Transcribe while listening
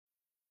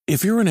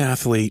If you're an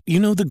athlete, you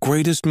know the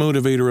greatest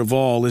motivator of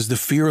all is the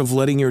fear of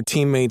letting your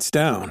teammates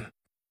down.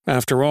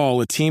 After all,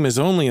 a team is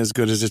only as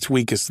good as its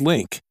weakest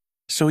link.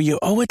 So you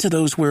owe it to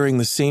those wearing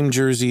the same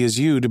jersey as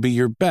you to be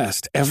your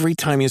best every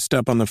time you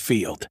step on the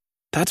field.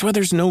 That's why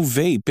there's no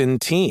vape in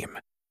team.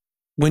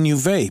 When you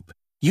vape,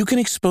 you can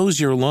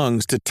expose your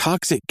lungs to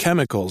toxic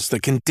chemicals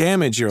that can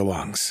damage your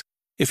lungs.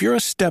 If you're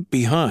a step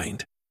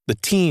behind, the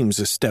team's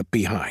a step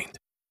behind.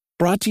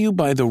 Brought to you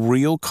by The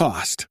Real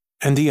Cost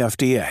and the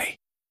FDA.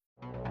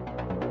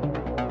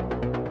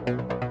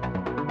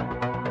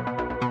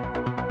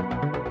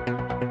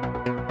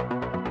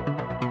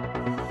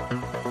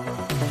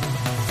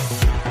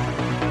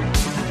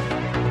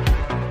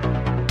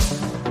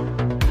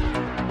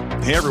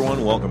 Hey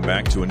everyone, welcome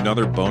back to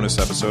another bonus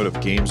episode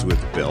of Games with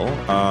Bill.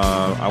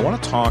 I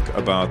want to talk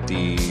about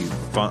the,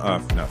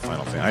 not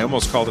Final Fantasy, I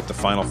almost called it the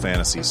Final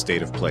Fantasy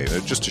State of Play,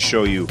 just to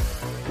show you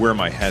where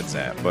my head's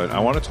at. But I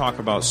want to talk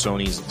about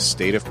Sony's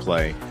State of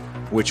Play,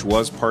 which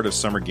was part of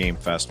Summer Game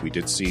Fest. We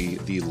did see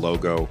the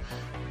logo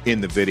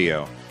in the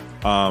video.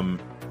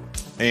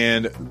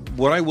 And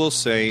what I will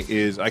say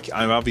is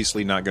I'm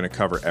obviously not going to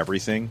cover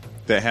everything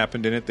that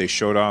happened in it. They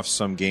showed off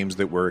some games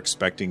that we're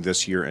expecting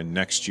this year and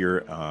next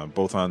year,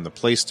 both on the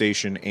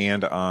PlayStation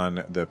and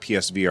on the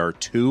PSVR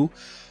 2.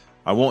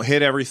 I won't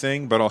hit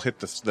everything, but I'll hit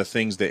the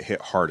things that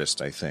hit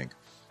hardest, I think.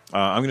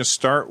 I'm going to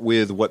start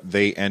with what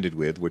they ended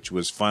with, which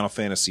was Final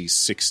Fantasy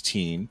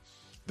 16.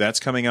 That's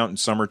coming out in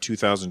summer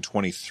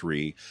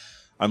 2023.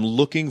 I'm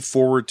looking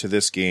forward to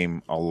this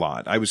game a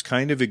lot. I was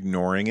kind of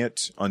ignoring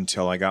it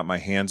until I got my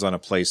hands on a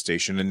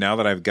PlayStation, and now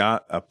that I've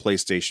got a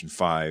PlayStation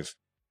 5,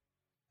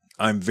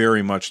 I'm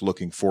very much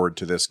looking forward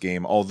to this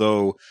game,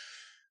 although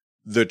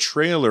the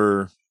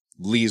trailer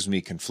leaves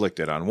me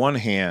conflicted. On one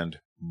hand,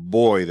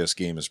 boy, this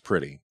game is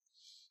pretty.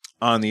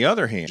 On the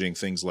other hand,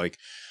 things like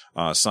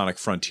Sonic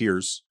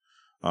Frontiers,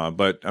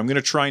 but I'm going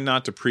to try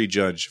not to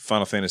prejudge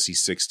Final Fantasy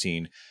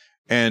 16,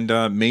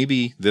 and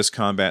maybe this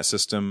combat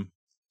system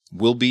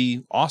will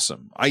be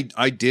awesome.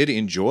 I did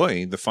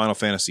enjoy the Final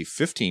Fantasy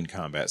 15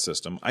 combat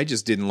system. I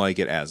just didn't like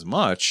it as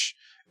much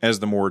as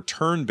the more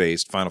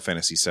turn-based Final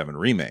Fantasy 7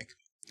 remake.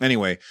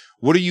 Anyway,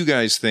 what do you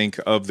guys think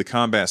of the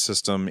combat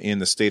system in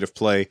the State of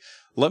Play?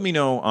 Let me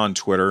know on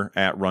Twitter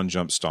at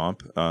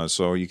RunJumpStomp,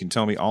 so you can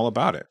tell me all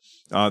about it.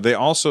 They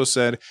also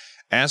said,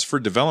 as for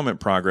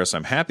development progress,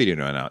 I'm happy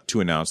to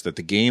announce that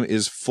the game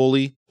is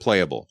fully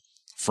playable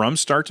from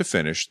start to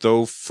finish,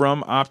 though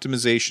from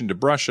optimization to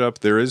brush up,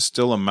 there is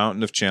still a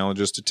mountain of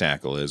challenges to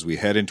tackle as we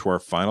head into our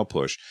final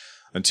push.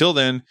 Until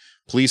then,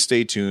 please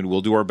stay tuned. We'll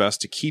do our best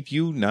to keep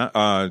you not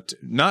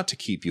to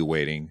keep you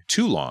waiting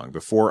too long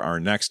before our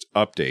next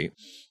update.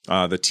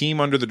 The team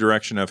under the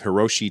direction of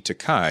Hiroshi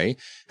Takai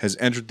has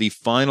entered the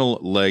final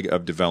leg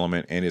of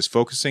development and is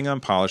focusing on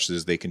polish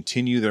as they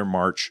continue their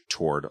march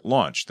toward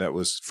launch. That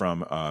was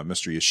from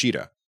Mr.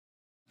 Yoshida.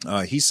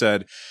 He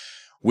said,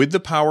 with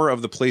the power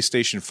of the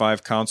PlayStation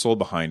 5 console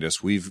behind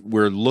us,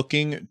 we're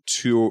looking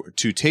to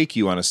take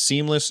you on a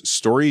seamless,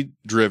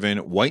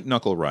 story-driven,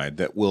 white-knuckle ride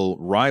that will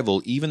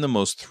rival even the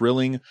most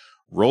thrilling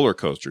roller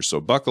coaster. So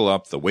buckle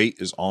up, the wait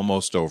is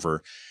almost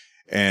over.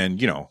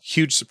 And,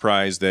 huge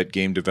surprise that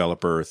game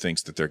developer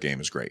thinks that their game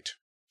is great.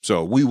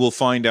 So we will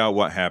find out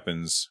what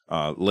happens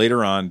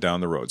later on down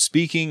the road.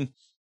 Speaking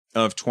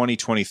of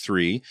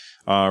 2023,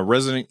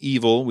 Resident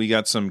Evil, we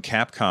got some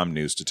Capcom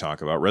news to talk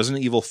about.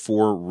 Resident Evil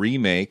 4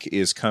 Remake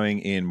is coming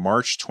in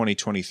March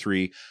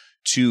 2023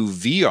 to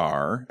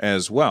VR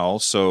as well.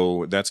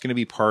 So that's going to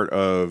be part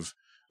of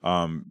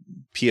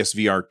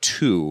PSVR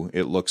 2,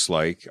 it looks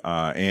like.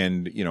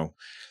 And,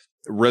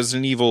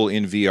 Resident Evil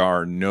in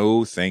VR,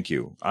 no thank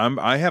you.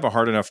 I have a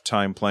hard enough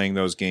time playing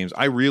those games.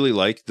 I really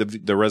like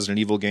the Resident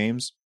Evil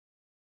games.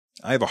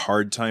 I have a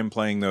hard time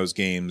playing those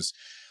games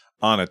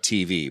on a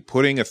TV.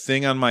 Putting a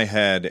thing on my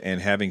head and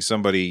having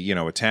somebody,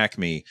 attack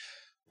me,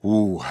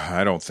 ooh,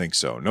 I don't think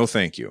so. No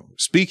thank you.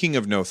 Speaking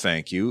of no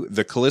thank you,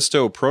 the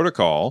Callisto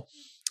Protocol,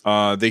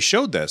 they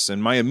showed this,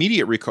 and my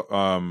immediate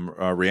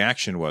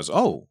reaction was,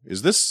 oh,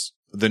 is this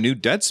the new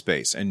Dead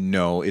Space? And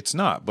no, it's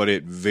not, but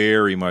it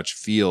very much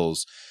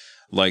feels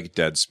like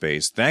Dead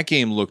Space. That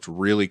game looked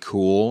really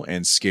cool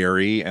and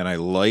scary, and I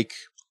like,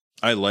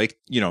 a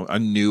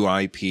new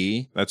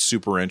IP. That's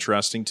super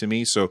interesting to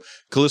me. So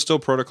Callisto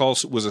Protocol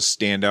was a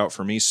standout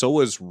for me. So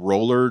was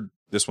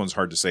this one's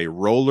hard to say,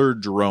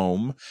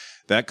 Rollerdrome.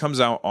 That comes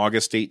out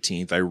August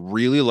 18th. I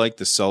really like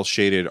the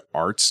cel-shaded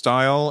art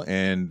style,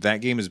 and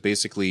that game is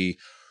basically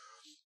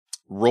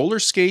roller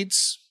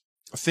skates.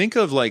 Think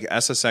of like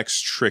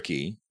SSX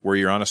Tricky, where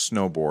you're on a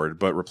snowboard,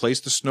 but replace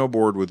the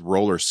snowboard with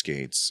roller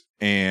skates,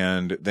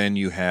 and then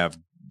you have,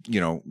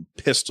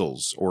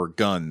 pistols or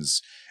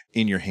guns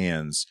in your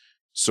hands.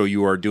 So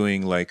you are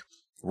doing like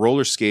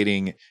roller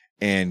skating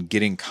and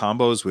getting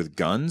combos with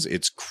guns.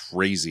 It's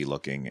crazy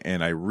looking,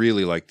 and I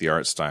really like the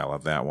art style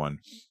of that one.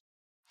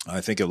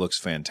 I think it looks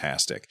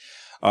fantastic.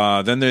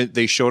 Then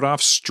they showed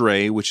off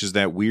Stray, which is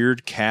that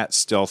weird cat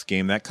stealth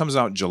game. That comes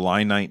out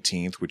July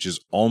 19th, which is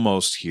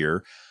almost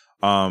here.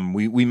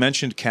 We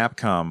mentioned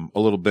Capcom a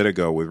little bit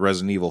ago with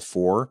Resident Evil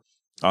 4.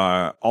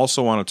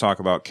 Also want to talk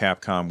about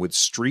Capcom with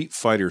Street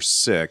Fighter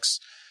 6.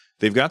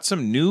 They've got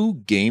some new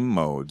game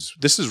modes.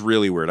 This is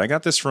really weird. I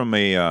got this from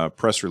a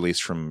press release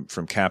from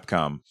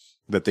Capcom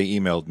that they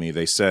emailed me.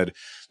 They said,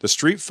 the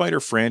Street Fighter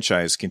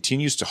franchise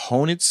continues to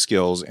hone its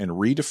skills and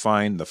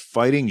redefine the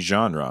fighting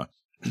genre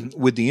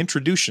with the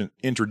introduction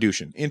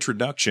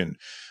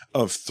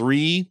of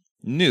 3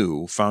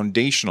 new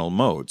foundational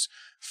modes: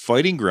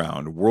 Fighting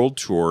Ground, World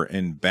Tour,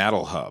 and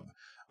Battle Hub.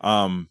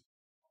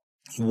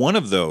 One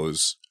of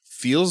those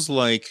feels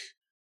like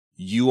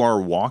you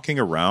are walking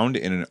around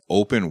in an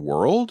open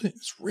world.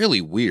 It's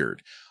really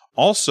weird.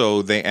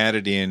 Also, they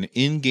added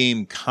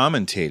in-game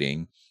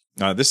commentating.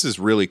 This is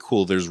really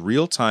cool. There's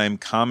real-time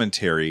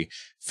commentary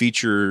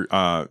feature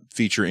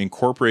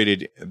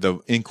incorporating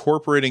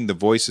the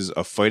voices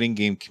of fighting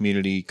game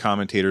community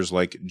commentators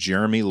like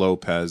Jeremy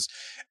Lopez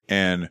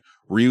and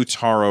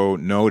Ryutaro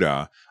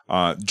Noda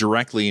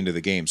directly into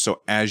the game.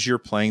 So as you're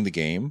playing the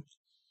game,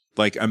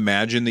 like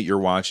imagine that you're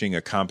watching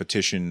a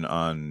competition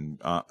on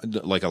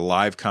like a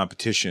live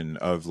competition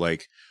of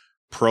like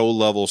pro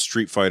level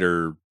Street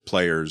Fighter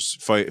players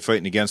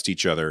fighting against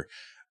each other.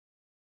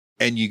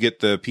 And you get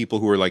the people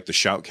who are like the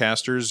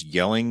shoutcasters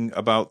yelling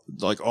about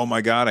like, oh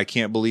my God, I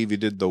can't believe you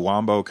did the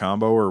wombo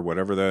combo or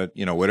whatever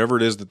whatever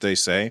it is that they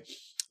say.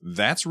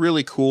 That's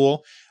really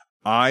cool.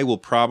 I will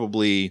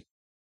probably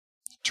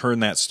turn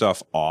that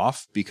stuff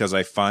off because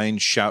I find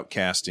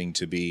shoutcasting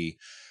to be,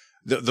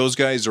 those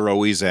guys are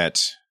always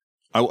at,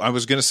 I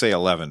was going to say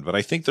 11, but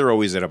I think they're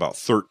always at about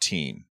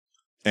 13.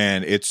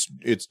 And it's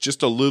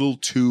just a little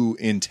too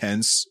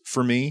intense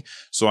for me.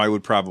 So I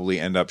would probably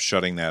end up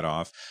shutting that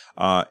off.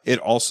 It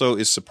also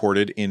is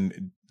supported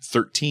in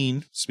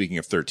 13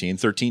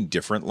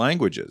 different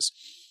languages.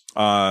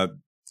 I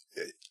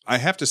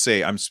have to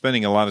say, I'm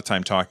spending a lot of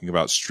time talking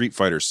about Street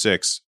Fighter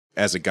 6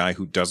 as a guy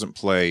who doesn't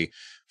play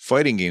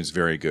fighting games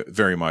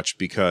very much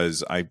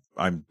because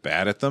I'm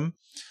bad at them.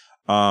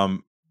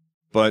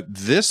 But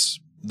this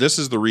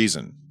is the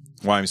reason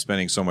why I'm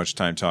spending so much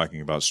time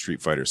talking about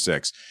Street Fighter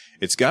 6.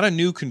 It's got a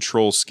new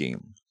control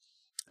scheme,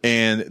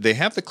 and they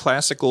have the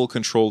classical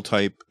control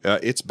type.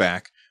 It's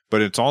back,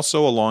 but it's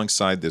also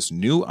alongside this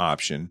new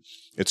option.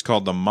 It's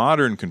called the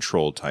modern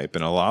control type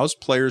and allows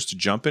players to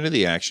jump into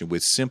the action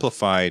with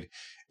simplified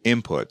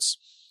inputs.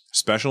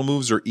 Special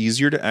moves are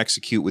easier to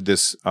execute with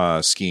this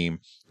scheme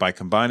by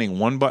combining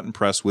one button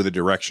press with a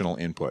directional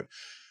input.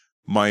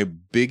 My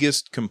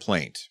biggest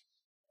complaint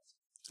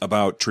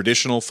about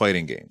traditional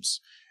fighting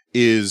games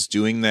is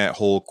doing that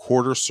whole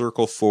quarter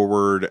circle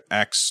forward,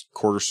 X,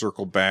 quarter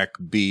circle back,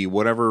 B,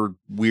 whatever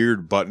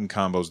weird button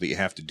combos that you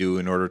have to do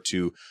in order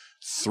to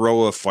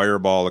throw a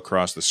fireball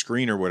across the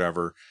screen or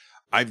whatever.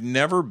 I've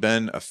never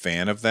been a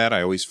fan of that.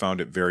 I always found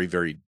it very,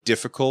 very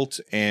difficult,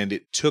 and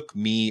it took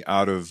me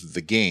out of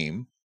the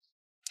game.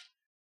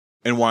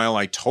 And while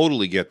I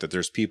totally get that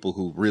there's people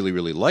who really,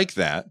 really like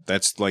that,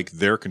 that's like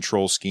their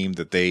control scheme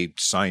that they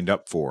signed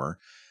up for,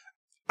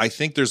 I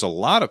think there's a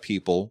lot of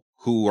people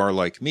who are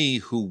like me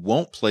who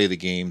won't play the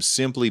game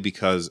simply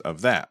because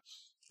of that.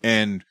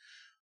 And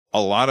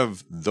a lot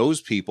of those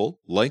people,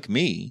 like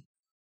me,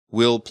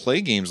 will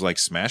play games like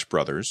Smash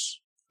Brothers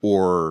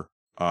or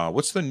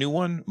what's the new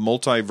one?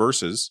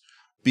 Multiverses,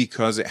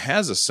 because it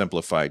has a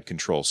simplified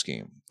control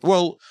scheme.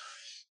 Well,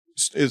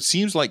 it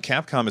seems like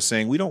Capcom is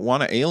saying we don't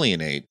want to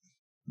alienate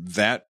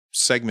that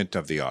segment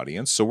of the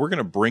audience, so we're going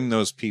to bring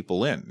those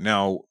people in.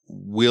 Now,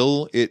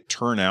 will it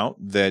turn out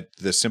that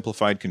the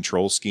simplified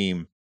control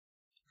scheme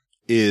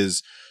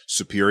is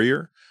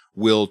superior?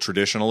 Will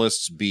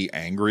traditionalists be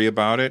angry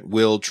about it?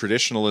 Will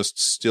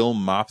traditionalists still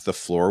mop the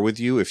floor with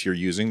you if you're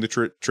using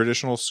the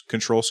traditional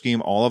control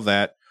scheme? All of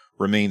that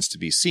remains to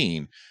be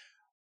seen,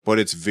 but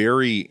it's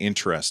very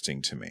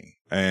interesting to me.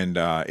 And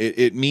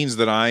it means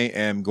that I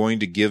am going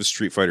to give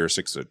Street Fighter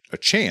 6 a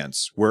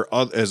chance,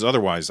 as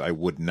otherwise I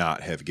would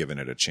not have given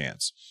it a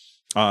chance.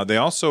 They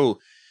also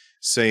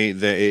say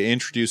that it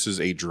introduces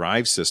a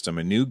drive system,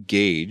 a new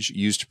gauge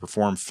used to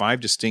perform 5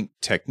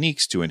 distinct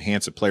techniques to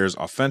enhance a player's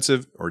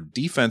offensive or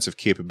defensive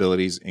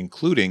capabilities,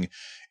 including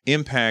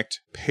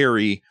impact,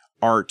 parry,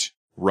 art,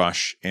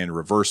 rush, and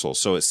reversal.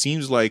 So it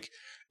seems like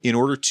in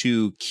order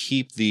to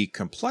keep the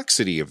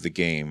complexity of the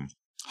game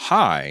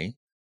high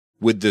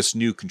with this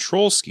new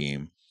control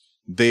scheme,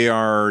 they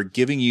are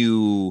giving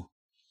you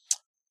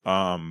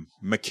some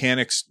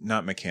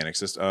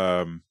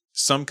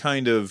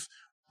kind of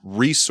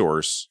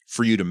resource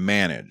for you to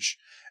manage.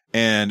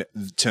 And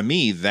to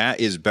me, that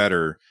is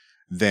better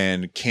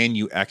than can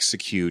you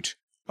execute,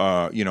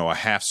 a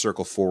half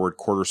circle forward,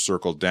 quarter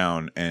circle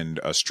down, and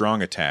a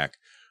strong attack.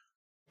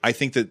 I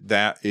think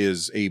that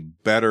is a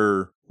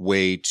better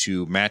way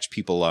to match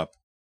people up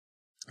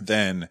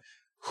than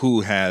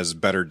who has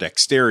better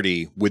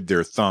dexterity with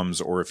their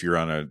thumbs, or if you're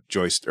on a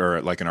joystick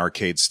or like an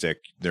arcade stick,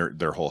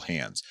 their whole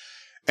hands.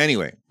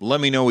 Anyway,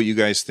 let me know what you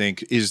guys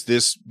think. Does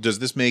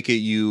this make it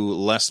you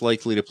less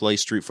likely to play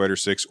Street Fighter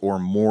 6 or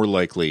more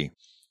likely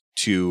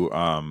to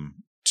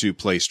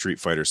play Street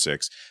Fighter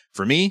 6?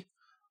 For me,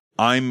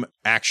 I'm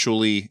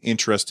actually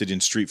interested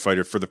in Street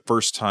Fighter for the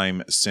first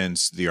time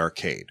since the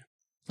arcade.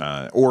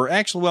 Or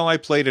actually, well, I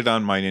played it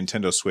on my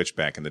Nintendo Switch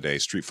back in the day,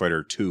 Street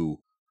Fighter 2,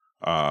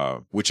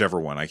 whichever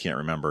one, I can't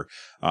remember.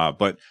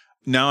 But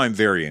now I'm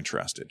very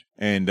interested.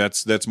 And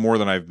that's more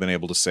than I've been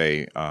able to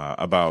say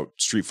about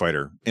Street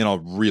Fighter in a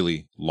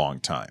really long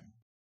time.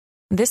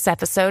 This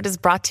episode is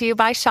brought to you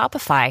by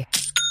Shopify.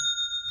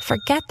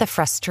 Forget the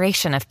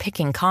frustration of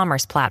picking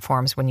commerce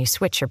platforms when you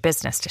switch your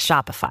business to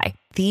Shopify,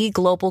 the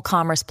global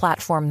commerce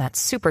platform that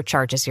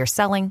supercharges your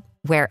selling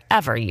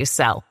wherever you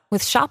sell.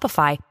 With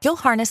Shopify, you'll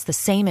harness the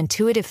same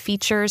intuitive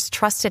features,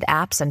 trusted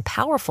apps, and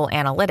powerful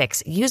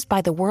analytics used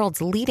by the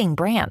world's leading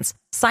brands.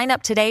 Sign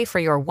up today for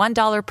your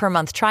 $1 per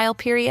month trial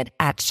period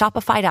at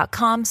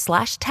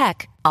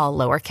shopify.com/tech, all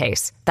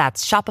lowercase.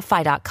 That's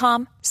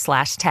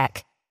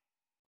shopify.com/tech.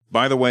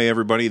 By the way,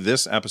 everybody,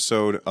 this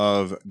episode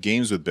of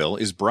Games with Bill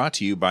is brought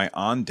to you by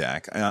On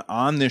Deck.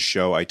 On this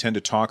show, I tend to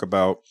talk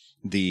about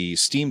the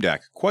Steam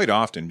Deck quite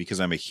often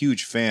because I'm a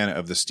huge fan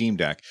of the Steam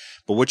Deck.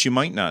 But what you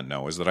might not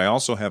know is that I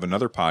also have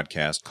another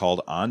podcast called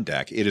On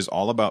Deck. It is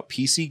all about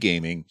PC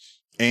gaming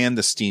and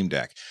the Steam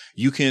Deck.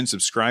 You can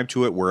subscribe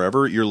to it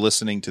wherever you're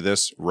listening to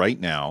this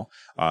right now.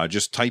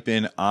 Just type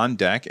in On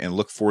Deck and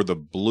look for the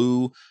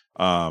blue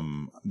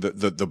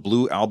the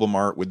blue album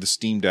art with the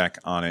Steam Deck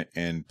on it,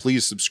 and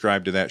please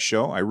subscribe to that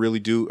show. I really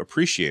do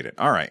appreciate it.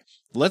 All right,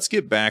 let's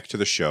get back to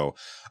the show.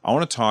 I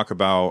want to talk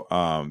about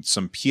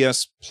some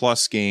PS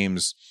Plus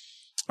games,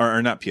 or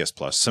not PS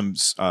Plus, some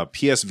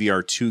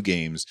PSVR 2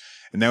 games,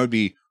 and that would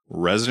be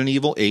Resident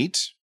Evil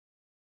 8,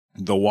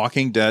 The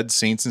Walking Dead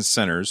Saints and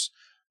Sinners,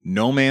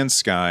 No Man's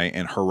Sky,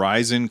 and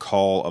Horizon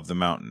Call of the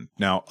Mountain.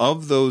 Now,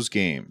 of those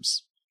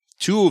games,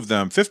 two of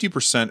them,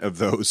 50% of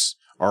those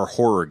are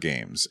horror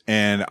games.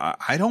 And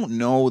I don't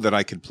know that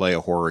I could play a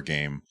horror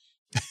game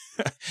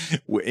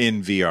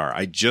in VR.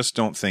 I just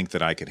don't think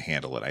that I could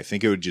handle it. I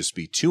think it would just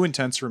be too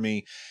intense for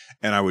me.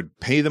 And I would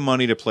pay the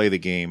money to play the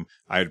game.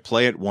 I would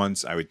play it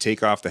once. I would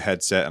take off the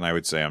headset and I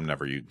would say, I'm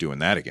never doing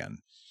that again.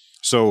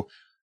 So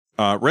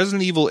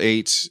Resident Evil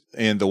 8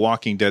 and The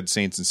Walking Dead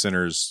Saints and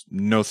Sinners,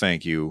 no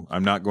thank you.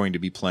 I'm not going to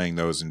be playing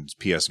those in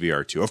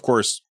PSVR 2. Of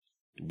course,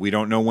 we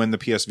don't know when the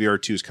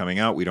PSVR 2 is coming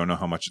out. We don't know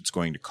how much it's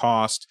going to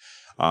cost.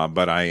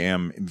 But I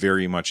am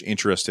very much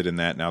interested in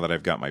that now that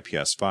I've got my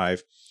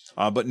PS5.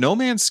 But No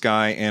Man's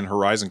Sky and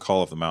Horizon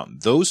Call of the Mountain,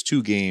 those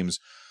two games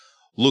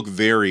look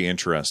very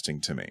interesting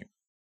to me.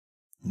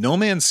 No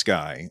Man's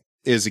Sky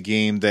is a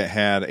game that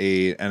had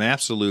an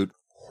absolute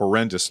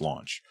horrendous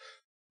launch.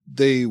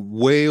 They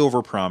way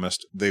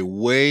overpromised. They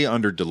way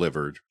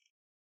underdelivered.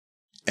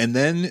 And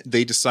then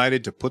they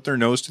decided to put their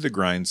nose to the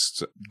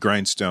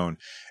grindstone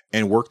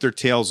and work their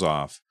tails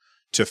off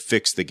to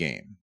fix the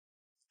game.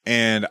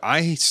 And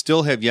I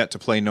still have yet to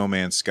play No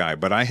Man's Sky,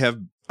 but I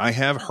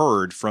have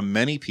heard from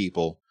many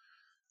people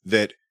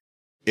that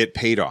it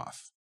paid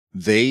off.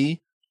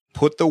 They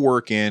put the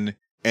work in,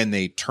 and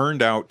it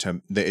turns out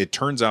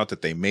that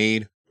they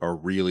made a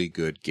really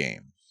good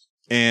game.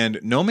 And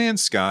No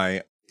Man's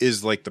Sky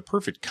is like the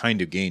perfect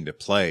kind of game to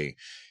play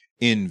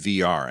in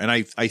VR. And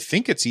I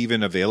think it's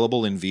even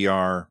available in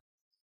VR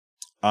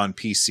on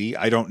PC.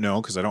 I don't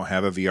know because I don't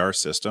have a VR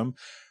system,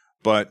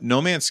 but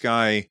No Man's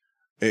Sky,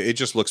 it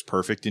just looks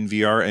perfect in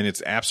VR, and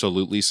it's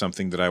absolutely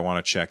something that I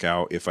want to check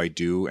out if I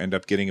do end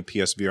up getting a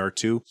PSVR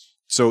 2.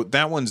 So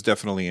that one's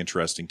definitely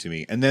interesting to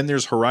me. And then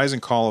there's Horizon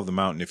Call of the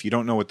Mountain. If you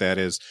don't know what that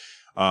is,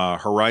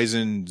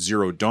 Horizon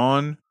Zero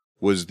Dawn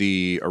was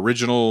the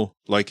original,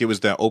 like it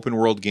was that open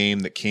world game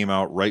that came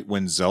out right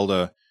when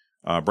Zelda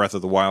Breath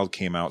of the Wild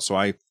came out. So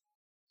I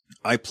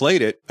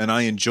played it and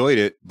I enjoyed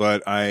it,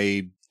 but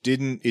it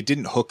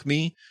didn't hook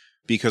me.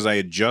 Because I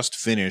had just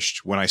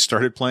finished, when I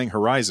started playing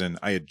Horizon,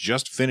 I had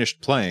just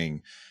finished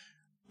playing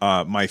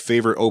my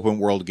favorite open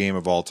world game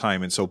of all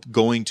time. And so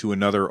going to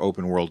another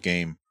open world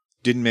game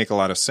didn't make a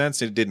lot of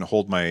sense. It didn't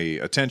hold my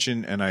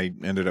attention, and I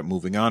ended up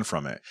moving on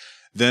from it.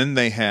 Then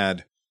they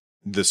had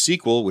the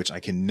sequel, which I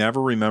can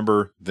never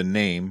remember the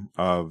name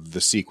of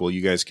the sequel.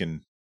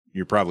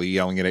 You're probably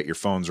yelling it at your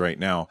phones right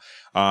now.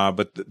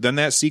 But then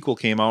that sequel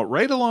came out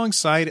right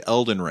alongside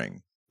Elden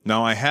Ring.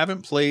 Now, I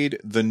haven't played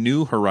the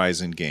new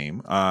Horizon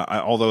game,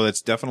 although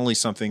that's definitely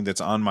something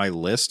that's on my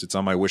list. It's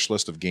on my wish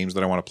list of games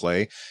that I want to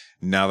play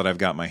now that I've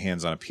got my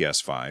hands on a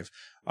PS5.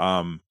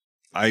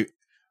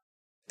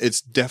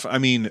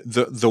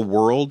 The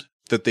world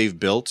that they've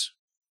built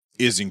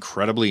is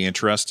incredibly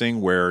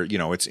interesting, where,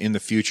 it's in the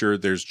future.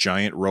 There's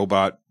giant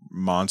robot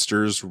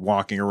monsters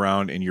walking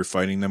around and you're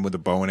fighting them with a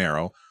bow and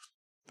arrow.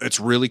 It's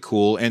really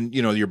cool. And,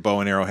 your bow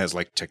and arrow has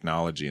like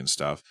technology and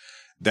stuff.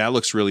 That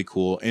looks really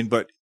cool.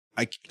 But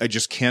I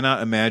just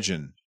cannot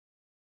imagine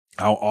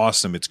how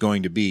awesome it's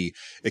going to be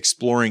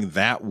exploring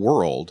that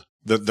world.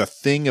 The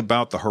thing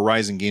about the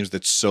Horizon games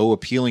that's so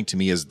appealing to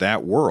me is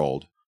that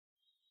world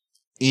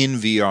in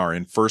VR,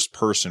 in first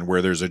person,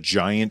 where there's a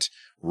giant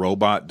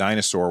robot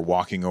dinosaur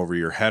walking over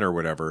your head or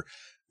whatever.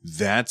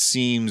 That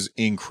seems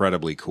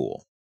incredibly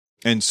cool.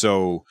 And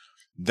so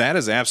that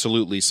is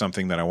absolutely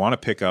something that I want to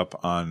pick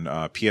up on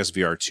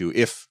PSVR 2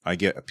 if I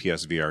get a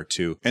PSVR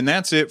 2. And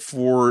that's it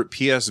for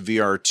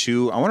PSVR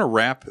 2. I want to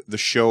wrap the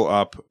show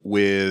up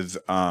with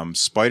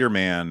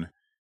Spider-Man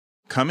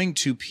coming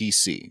to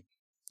PC.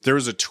 There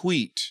was a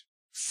tweet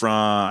from,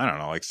 I don't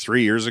know, like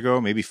 3 years ago,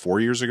 maybe 4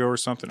 years ago or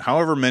something,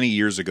 however many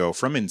years ago,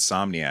 from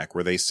Insomniac,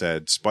 where they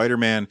said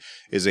Spider-Man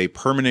is a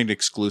permanent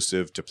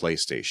exclusive to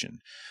PlayStation.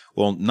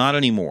 Well, not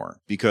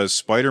anymore, because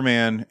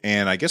Spider-Man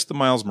and I guess the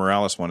Miles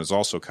Morales one is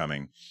also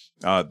coming.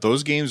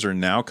 Those games are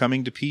now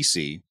coming to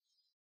PC.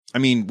 I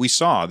mean, we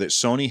saw that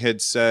Sony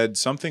had said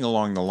something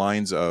along the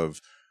lines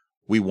of,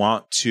 we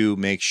want to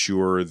make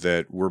sure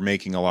that we're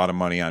making a lot of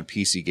money on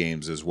PC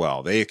games as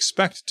well. They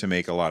expect to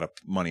make a lot of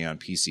money on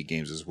PC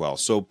games as well.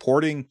 So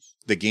porting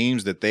the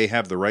games that they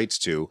have the rights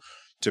to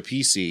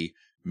PC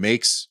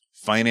makes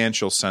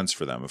financial sense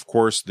for them. Of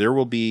course, there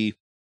will be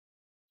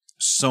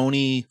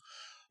Sony,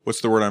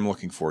 what's the word I'm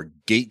looking for?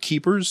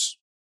 Gatekeepers.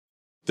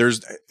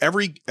 There's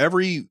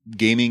every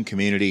gaming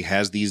community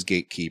has these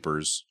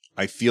gatekeepers.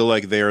 I feel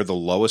like they're the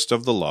lowest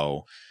of the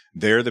low.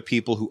 They're the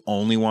people who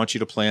only want you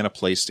to play on a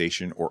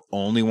PlayStation, or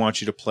only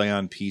want you to play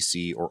on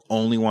PC, or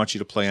only want you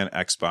to play on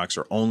Xbox,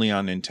 or only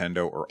on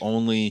Nintendo, or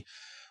only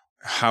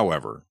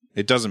however.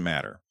 It doesn't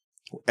matter.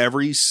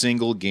 Every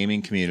single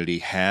gaming community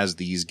has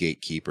these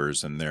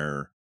gatekeepers, and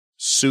they're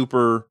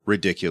super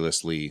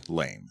ridiculously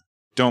lame.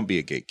 Don't be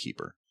a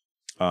gatekeeper.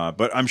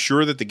 But I'm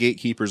sure that the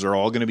gatekeepers are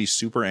all going to be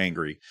super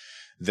angry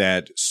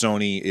that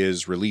Sony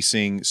is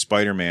releasing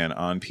Spider-Man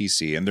on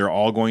PC, and they're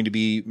all going to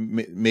be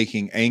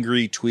making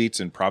angry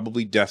tweets and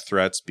probably death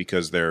threats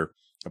because they're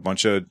a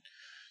bunch of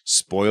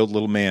spoiled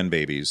little man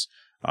babies.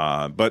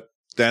 But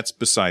that's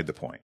beside the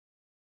point.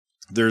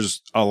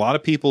 There's a lot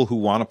of people who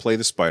want to play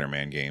the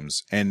Spider-Man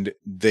games, and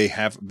they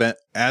have been,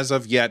 as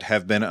of yet,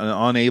 have been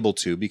unable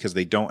to because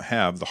they don't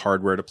have the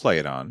hardware to play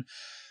it on.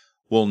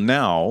 Well,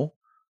 now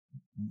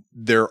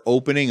they're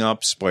opening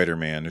up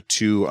Spider-Man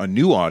to a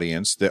new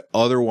audience that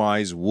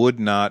otherwise would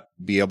not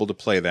be able to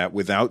play that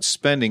without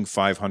spending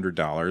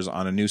 $500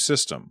 on a new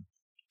system.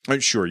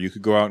 Sure, you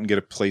could go out and get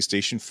a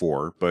PlayStation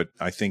 4, but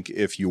I think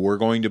if you were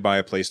going to buy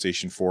a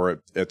PlayStation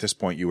 4 at this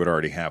point, you would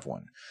already have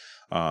one.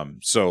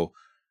 So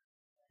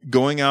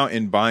going out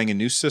and buying a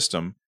new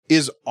system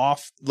is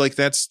off, like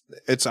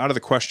it's out of the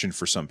question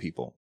for some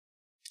people.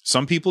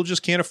 Some people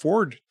just can't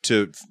afford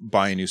to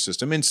buy a new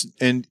system,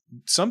 and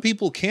some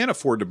people can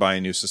afford to buy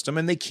a new system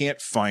and they can't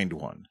find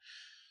one.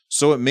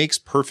 So it makes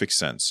perfect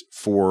sense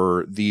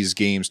for these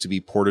games to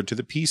be ported to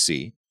the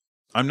PC.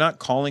 I'm not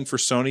calling for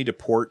Sony to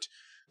port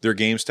their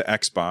games to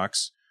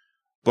Xbox,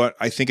 but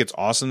I think it's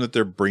awesome that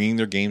they're bringing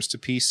their games to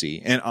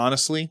PC. And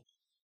honestly,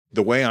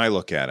 the way I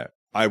look at it,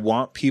 I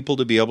want people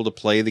to be able to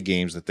play the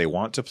games that they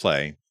want to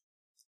play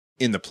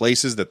in the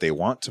places that they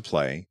want to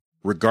play,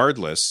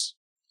 regardless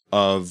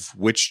of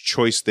which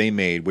choice they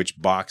made,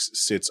 which box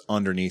sits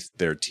underneath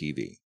their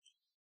TV.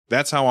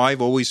 That's how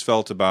I've always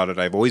felt about it.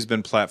 I've always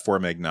been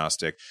platform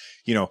agnostic.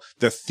 You know,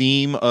 the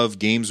theme of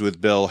Games with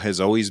Bill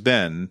has always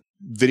been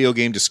video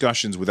game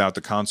discussions without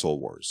the console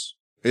wars.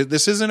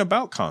 This isn't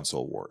about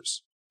console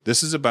wars.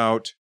 This is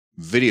about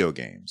video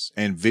games,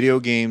 and video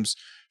games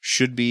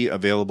should be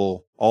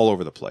available all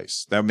over the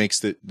place. That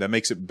makes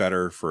it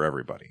better for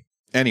everybody.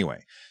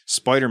 Anyway,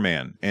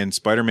 Spider-Man and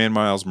Spider-Man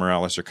Miles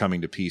Morales are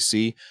coming to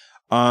PC.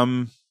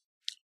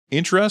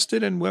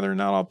 Interested in whether or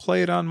not I'll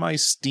play it on my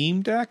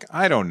Steam Deck?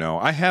 I don't know.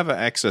 I have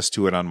access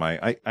to it on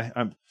my.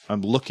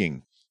 I'm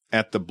looking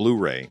at the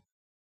Blu-ray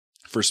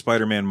for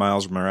Spider-Man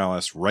Miles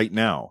Morales right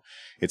now.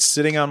 It's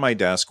sitting on my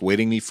desk,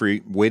 waiting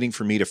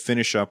for me to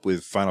finish up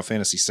with Final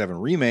Fantasy VII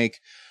Remake,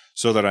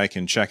 so that I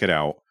can check it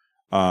out.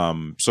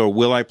 So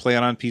will I play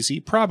it on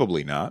PC?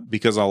 Probably not,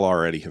 because I'll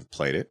already have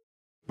played it.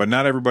 But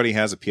not everybody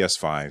has a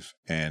PS5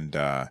 and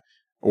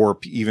or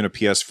even a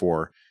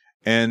PS4.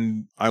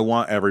 And I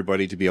want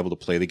everybody to be able to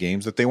play the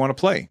games that they want to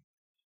play.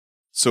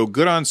 So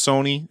good on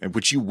Sony,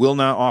 which you will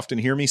not often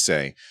hear me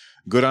say.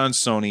 Good on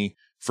Sony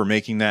for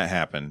making that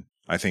happen.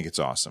 I think it's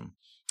awesome.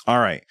 All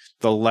right.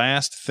 The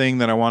last thing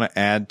that I want to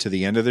add to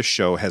the end of the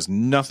show has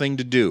nothing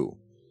to do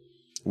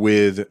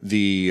with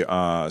the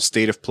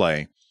state of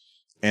play.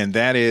 And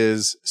that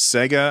is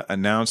Sega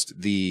announced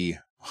the,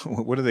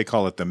 what do they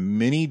call it? The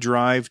Mini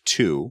Drive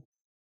 2.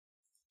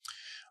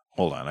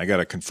 Hold on, I got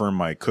to confirm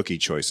my cookie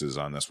choices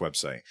on this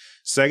website.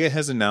 Sega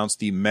has announced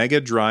the Mega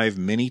Drive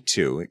Mini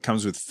 2. It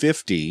comes with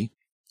 50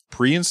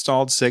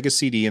 pre-installed Sega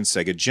CD and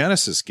Sega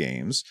Genesis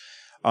games.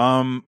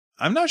 I'm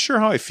not sure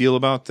how I feel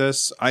about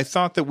this. I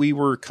thought that we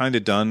were kind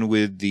of done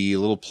with the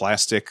little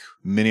plastic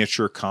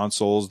miniature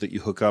consoles that you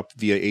hook up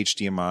via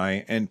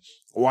HDMI. And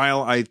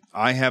while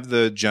I have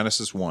the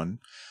Genesis one,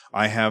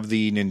 I have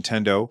the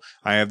Nintendo,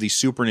 I have the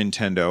Super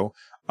Nintendo,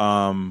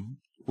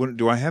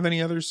 do I have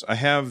any others? I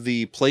have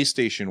the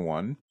PlayStation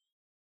 1.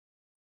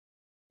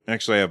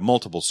 Actually, I have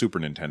multiple Super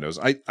Nintendos.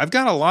 I've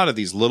got a lot of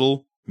these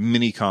little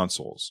mini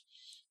consoles,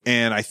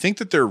 and I think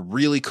that they're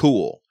really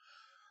cool.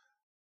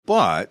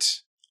 But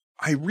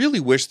I really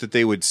wish that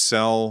they would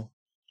sell,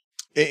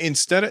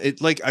 instead of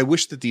it, like, I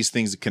wish that these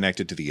things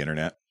connected to the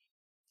internet.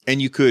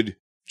 and you could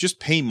just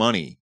pay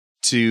money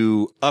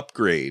to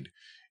upgrade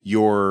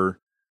your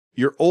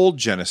old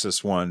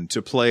Genesis one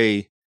to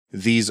play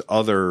these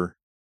other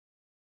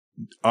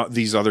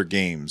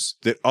games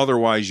that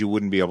otherwise you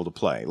wouldn't be able to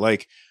play.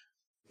 Like,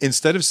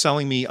 instead of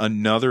selling me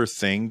another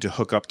thing to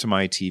hook up to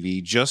my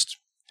TV, just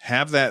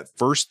have that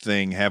first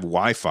thing have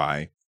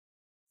Wi-Fi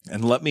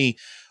and let me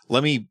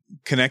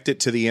connect it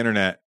to the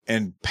internet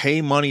and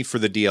pay money for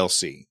the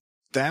DLC.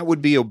 That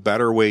would be a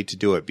better way to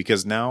do it,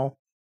 because now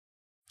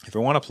if I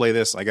want to play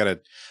this, I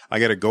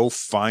gotta go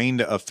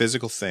find a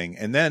physical thing,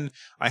 and then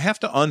I have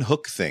to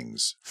unhook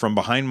things from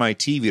behind my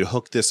TV to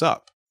hook this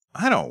up.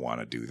 I don't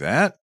want to do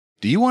that.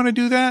 Do you want to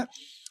do that?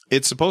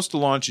 It's supposed to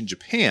launch in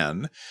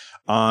Japan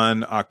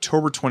on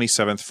October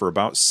 27th for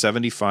about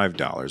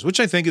 $75, which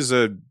I think is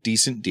a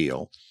decent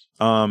deal.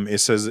 It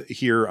says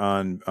here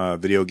on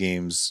Video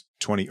Games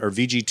 20 or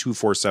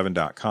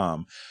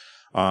VG247.com,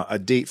 a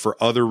date for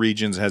other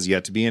regions has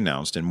yet to be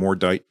announced, and more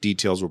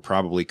details will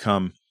probably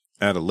come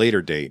at a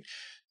later date.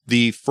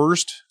 The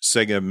first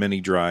Sega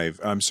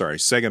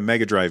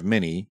Mega Drive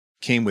Mini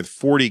came with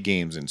 40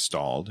 games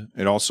installed.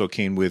 It also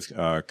came with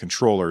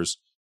controllers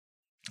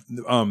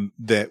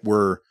that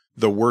were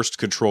the worst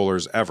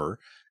controllers ever.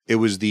 It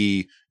was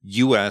the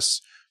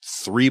US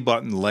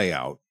 3-button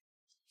layout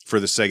for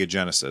the Sega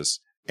Genesis,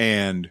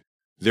 and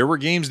there were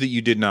games that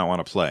you did not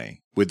want to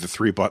play with the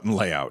 3-button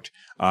layout.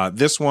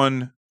 This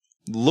one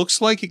looks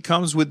like it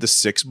comes with the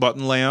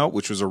 6-button layout,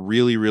 which was a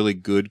really, really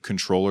good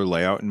controller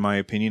layout, in my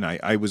opinion.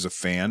 I was a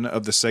fan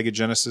of the Sega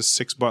Genesis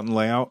 6-button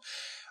layout.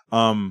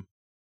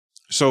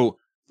 So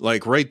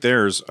like right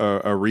there's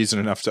a reason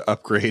enough to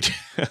upgrade,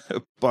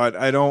 but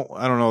I don't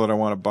know that I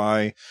want to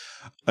buy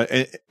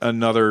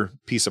another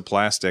piece of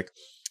plastic.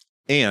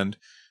 And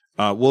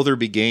will there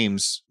be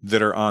games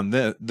that are on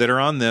this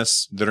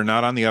that are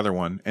not on the other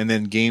one, and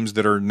then games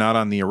that are not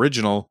on the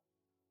original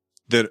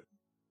that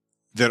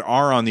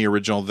are on the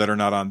original that are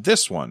not on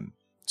this one?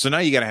 So now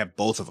you got to have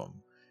both of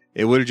them.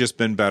 It would have just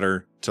been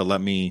better to let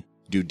me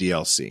do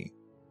DLC.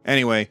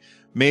 Anyway,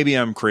 maybe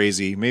I'm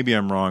crazy, maybe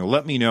I'm wrong.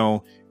 Let me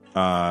know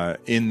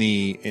in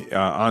the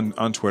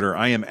on Twitter.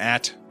 I am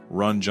at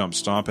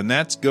RunJumpStomp, and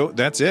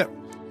that's it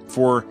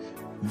for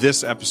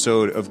this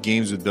episode of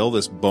Games with Bill,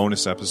 this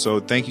bonus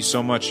episode. Thank you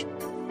so much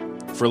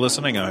for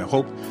listening. I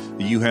hope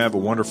that you have a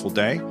wonderful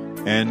day,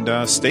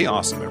 and stay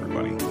awesome,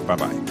 everybody.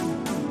 Bye-bye.